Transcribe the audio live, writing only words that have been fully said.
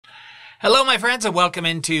Hello, my friends, and welcome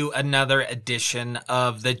into another edition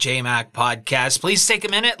of the JMac podcast. Please take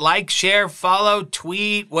a minute, like, share, follow,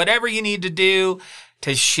 tweet, whatever you need to do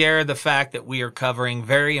to share the fact that we are covering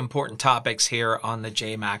very important topics here on the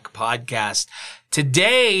JMac podcast.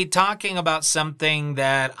 Today, talking about something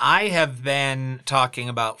that I have been talking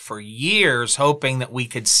about for years, hoping that we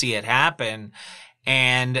could see it happen,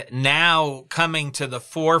 and now coming to the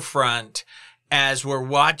forefront as we're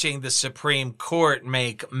watching the Supreme Court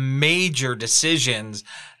make major decisions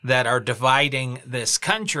that are dividing this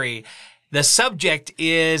country. The subject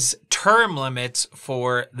is term limits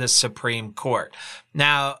for the Supreme Court.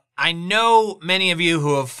 Now, I know many of you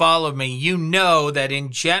who have followed me, you know that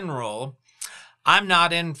in general, I'm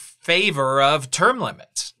not in favor of term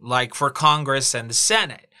limits, like for Congress and the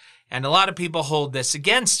Senate. And a lot of people hold this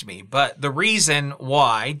against me. But the reason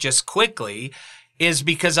why, just quickly, is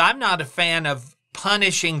because I'm not a fan of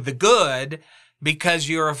punishing the good because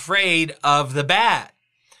you're afraid of the bad.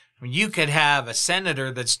 You could have a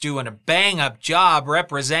senator that's doing a bang-up job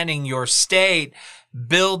representing your state,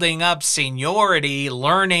 building up seniority,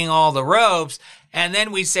 learning all the ropes, and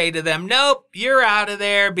then we say to them, nope, you're out of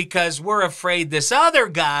there because we're afraid this other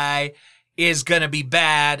guy is going to be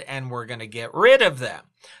bad and we're going to get rid of them.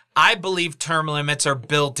 I believe term limits are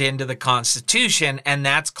built into the Constitution, and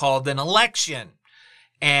that's called an election.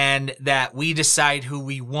 And that we decide who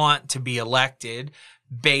we want to be elected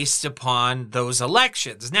based upon those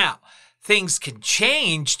elections. Now, things can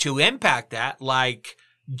change to impact that, like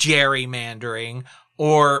gerrymandering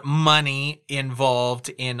or money involved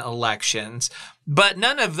in elections. But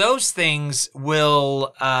none of those things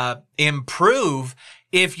will improve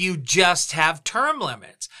if you just have term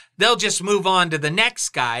limits. They'll just move on to the next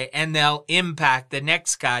guy and they'll impact the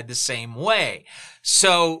next guy the same way.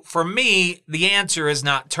 So for me, the answer is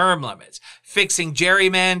not term limits. Fixing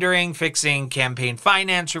gerrymandering, fixing campaign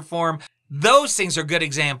finance reform, those things are good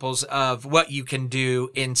examples of what you can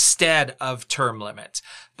do instead of term limits.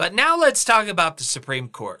 But now let's talk about the Supreme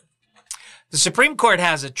Court. The Supreme Court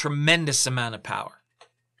has a tremendous amount of power.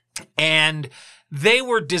 And they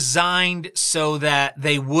were designed so that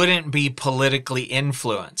they wouldn't be politically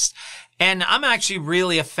influenced. And I'm actually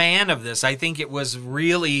really a fan of this. I think it was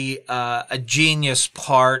really a genius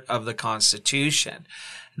part of the Constitution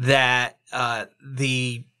that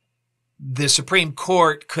the Supreme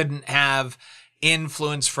Court couldn't have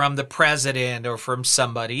influence from the president or from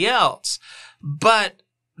somebody else. But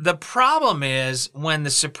the problem is when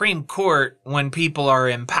the Supreme Court, when people are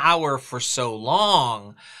in power for so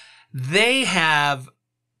long, they have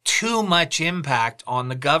too much impact on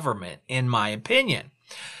the government, in my opinion.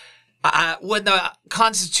 When the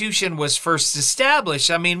Constitution was first established,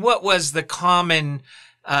 I mean, what was the common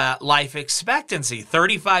life expectancy?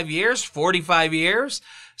 35 years, 45 years?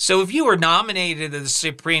 So if you were nominated to the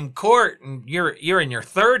Supreme Court and you're in your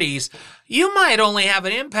 30s, you might only have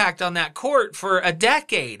an impact on that court for a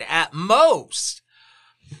decade at most.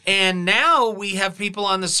 And now we have people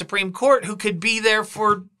on the Supreme Court who could be there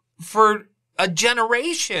for a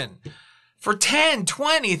generation, for 10,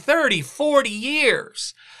 20, 30, 40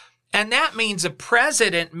 years. And that means a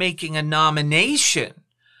president making a nomination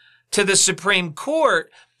to the Supreme Court.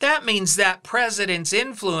 That means that president's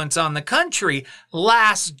influence on the country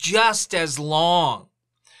lasts just as long.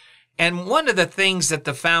 And one of the things that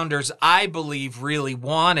the founders, I believe, really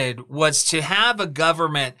wanted was to have a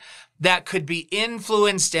government that could be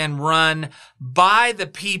influenced and run by the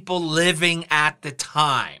people living at the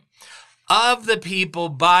time. Of the people,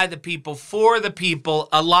 by the people, for the people,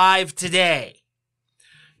 alive today.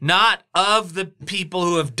 Not of the people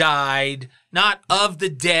who have died, not of the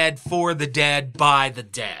dead, for the dead, by the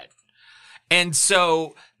dead. And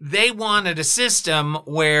so they wanted a system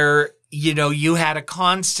where, you had a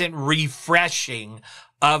constant refreshing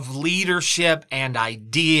of leadership and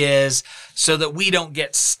ideas so that we don't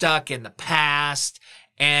get stuck in the past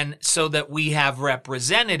and so that we have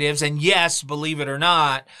representatives. And yes, believe it or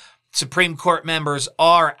not, Supreme Court members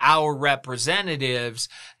are our representatives,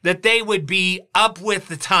 that they would be up with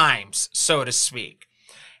the times, so to speak.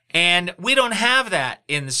 And we don't have that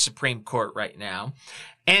in the Supreme Court right now.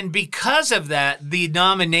 And because of that, the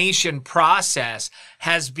nomination process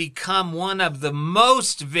has become one of the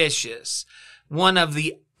most vicious, one of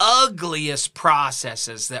the ugliest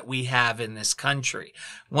processes that we have in this country.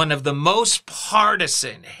 One of the most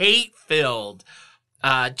partisan, hate-filled,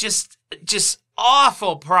 just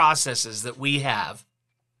awful processes that we have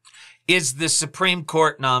is the Supreme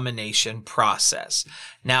Court nomination process.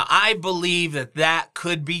 Now, I believe that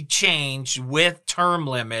could be changed with term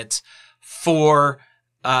limits for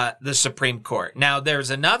the Supreme Court. Now, there's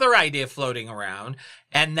another idea floating around,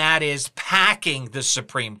 and that is packing the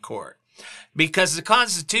Supreme Court. because the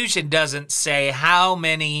Constitution doesn't say how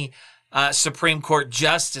many Supreme Court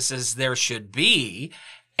justices there should be.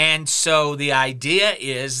 And so the idea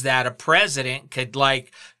is that a president could,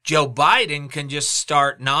 like Joe Biden, can just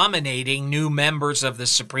start nominating new members of the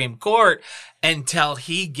Supreme Court until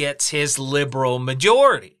he gets his liberal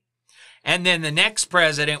majority. And then the next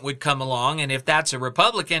president would come along, and if that's a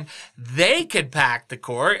Republican, they could pack the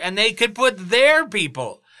court and they could put their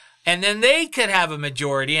people, and then they could have a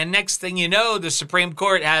majority. And next thing you know, the Supreme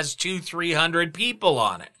Court has 200-300 people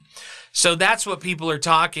on it. So that's what people are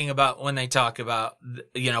talking about when they talk about,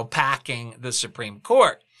 packing the Supreme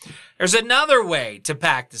Court. There's another way to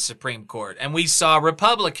pack the Supreme Court, and we saw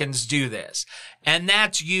Republicans do this, and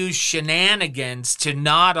that's use shenanigans to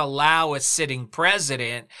not allow a sitting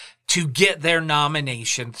president to get their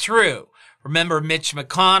nomination through. Remember Mitch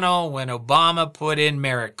McConnell when Obama put in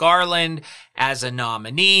Merrick Garland as a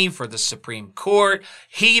nominee for the Supreme Court?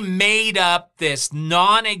 He made up this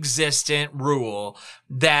non-existent rule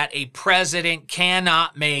that a president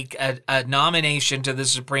cannot make a nomination to the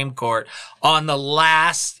Supreme Court in the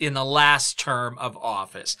last term of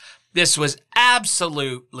office. This was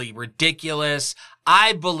absolutely ridiculous.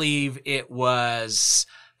 I believe it was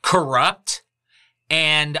corrupt.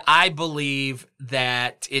 And I believe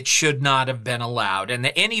that it should not have been allowed, and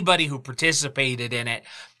that anybody who participated in it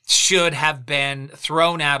should have been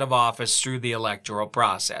thrown out of office through the electoral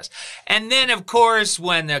process. And then, of course,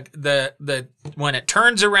 when when it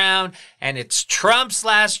turns around and it's Trump's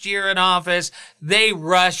last year in office, they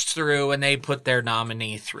rushed through and they put their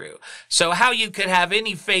nominee through. So how you could have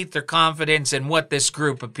any faith or confidence in what this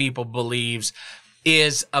group of people believes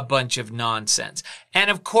is a bunch of nonsense.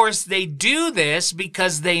 And of course, they do this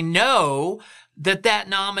because they know that that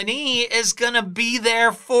nominee is going to be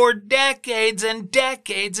there for decades and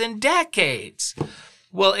decades and decades.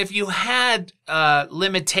 Well, if you had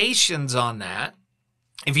limitations on that,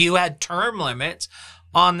 if you had term limits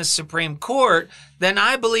on the Supreme Court, then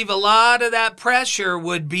I believe a lot of that pressure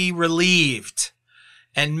would be relieved.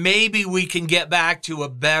 And maybe we can get back to a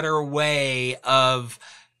better way of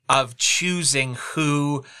choosing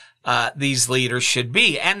who these leaders should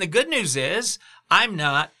be. And the good news is I'm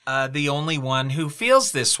not the only one who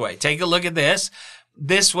feels this way. Take a look at this.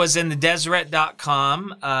 This was in the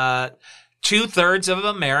Deseret.com. 2/3 of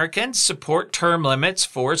Americans support term limits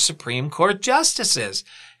for Supreme Court justices.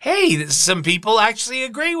 Hey, some people actually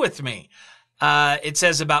agree with me. It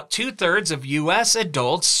says about 2/3 of U.S.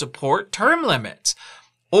 adults support term limits,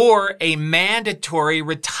 or a mandatory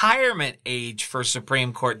retirement age for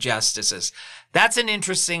Supreme Court justices. That's an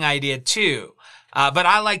interesting idea too, but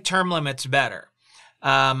I like term limits better.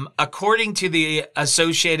 According to the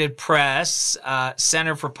Associated Press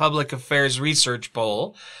Center for Public Affairs research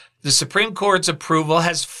poll, the Supreme Court's approval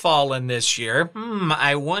has fallen this year.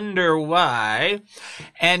 I wonder why.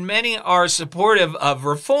 And many are supportive of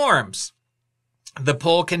reforms. The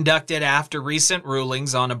poll conducted after recent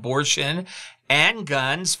rulings on abortion and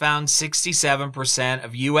guns found 67%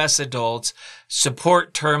 of U.S. adults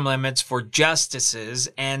support term limits for justices,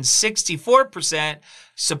 and 64%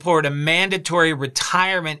 support a mandatory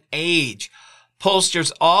retirement age.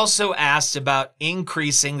 Pollsters also asked about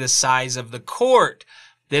increasing the size of the court.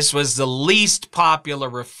 This was the least popular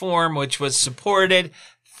reform, which was supported,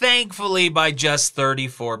 thankfully, by just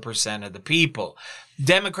 34% of the people.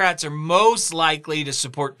 Democrats are most likely to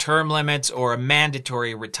support term limits or a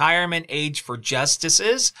mandatory retirement age for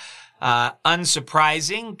justices.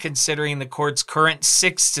 Unsurprising, considering the court's current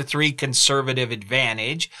 6-3 conservative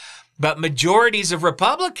advantage. But majorities of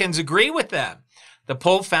Republicans agree with them. The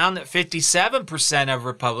poll found that 57% of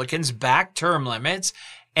Republicans back term limits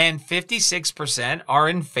and 56% are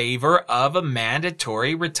in favor of a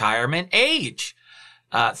mandatory retirement age.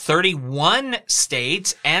 31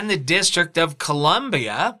 states and the District of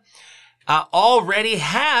Columbia already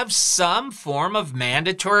have some form of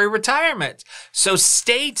mandatory retirement. So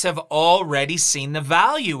states have already seen the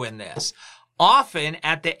value in this, often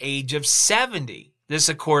at the age of 70. This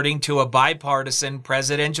according to a bipartisan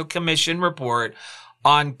Presidential Commission report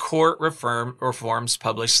on court reforms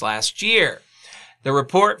published last year. The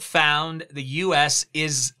report found the U.S.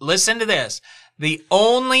 is, listen to this, the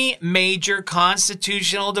only major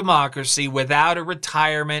constitutional democracy without a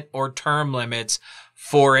retirement or term limits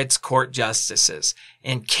for its court justices.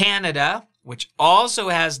 In Canada, which also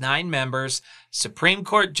has 9 members, Supreme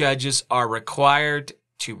Court judges are required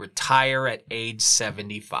to retire at age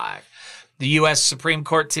 75. The U.S. Supreme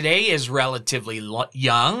Court today is relatively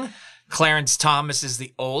young. Clarence Thomas is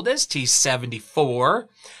the oldest. He's 74.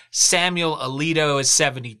 Samuel Alito is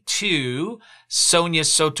 72. Sonia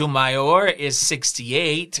Sotomayor is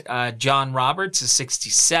 68. John Roberts is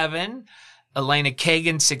 67. Elena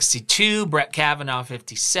Kagan, 62. Brett Kavanaugh,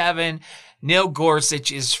 57. Neil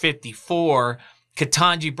Gorsuch is 54.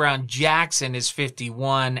 Ketanji Brown Jackson is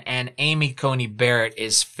 51. And Amy Coney Barrett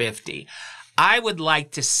is 50. I would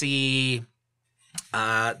like to see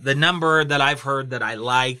the number that I've heard that I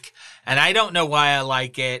like, and I don't know why I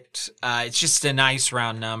like it. It's just a nice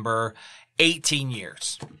round number. 18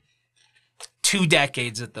 years. 2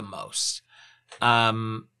 decades at the most.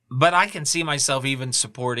 But I can see myself even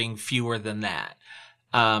supporting fewer than that.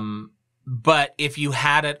 But if you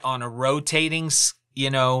had it on a rotating,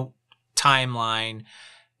 timeline,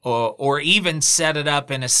 or even set it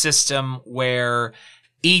up in a system where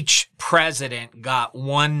each president got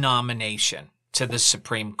 1 nomination to the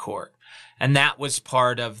Supreme Court, and that was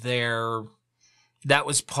part of their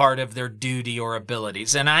duty or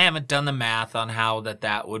abilities. And I haven't done the math on how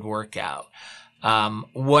that would work out.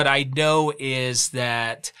 What I know is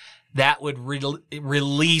that would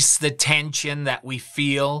release the tension that we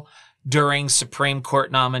feel during Supreme Court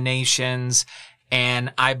nominations,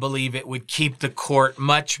 and I believe it would keep the court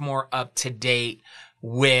much more up to date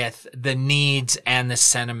with the needs and the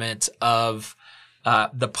sentiments of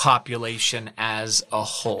the population as a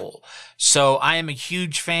whole. So I am a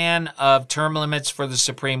huge fan of term limits for the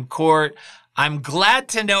Supreme Court. I'm glad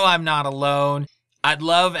to know I'm not alone. I'd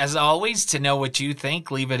love, as always, to know what you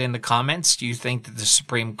think. Leave it in the comments. Do you think that the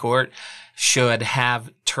Supreme Court should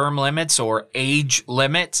have term limits or age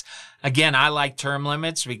limits? Again, I like term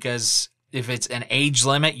limits because if it's an age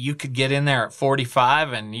limit, you could get in there at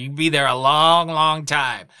 45 and you'd be there a long, long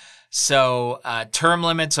time. So term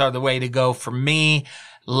limits are the way to go for me.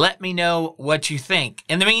 Let me know what you think.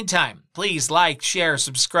 In the meantime, please like, share,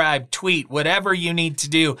 subscribe, tweet, whatever you need to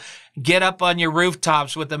do. Get up on your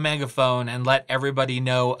rooftops with a megaphone and let everybody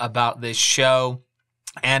know about this show.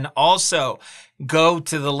 And also, go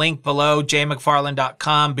to the link below,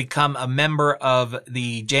 jmcfarland.com, become a member of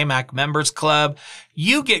the JMac Members Club.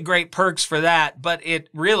 You get great perks for that, but it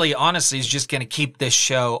really, honestly, is just going to keep this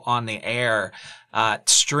show on the air.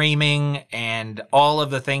 Streaming and all of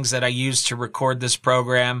the things that I use to record this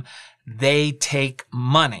program, they take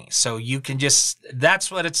money. So you can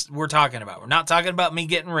that's what we're talking about. We're not talking about me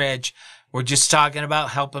getting rich. We're just talking about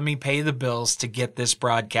helping me pay the bills to get this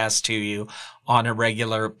broadcast to you on a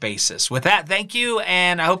regular basis. With that, thank you,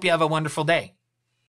 and I hope you have a wonderful day.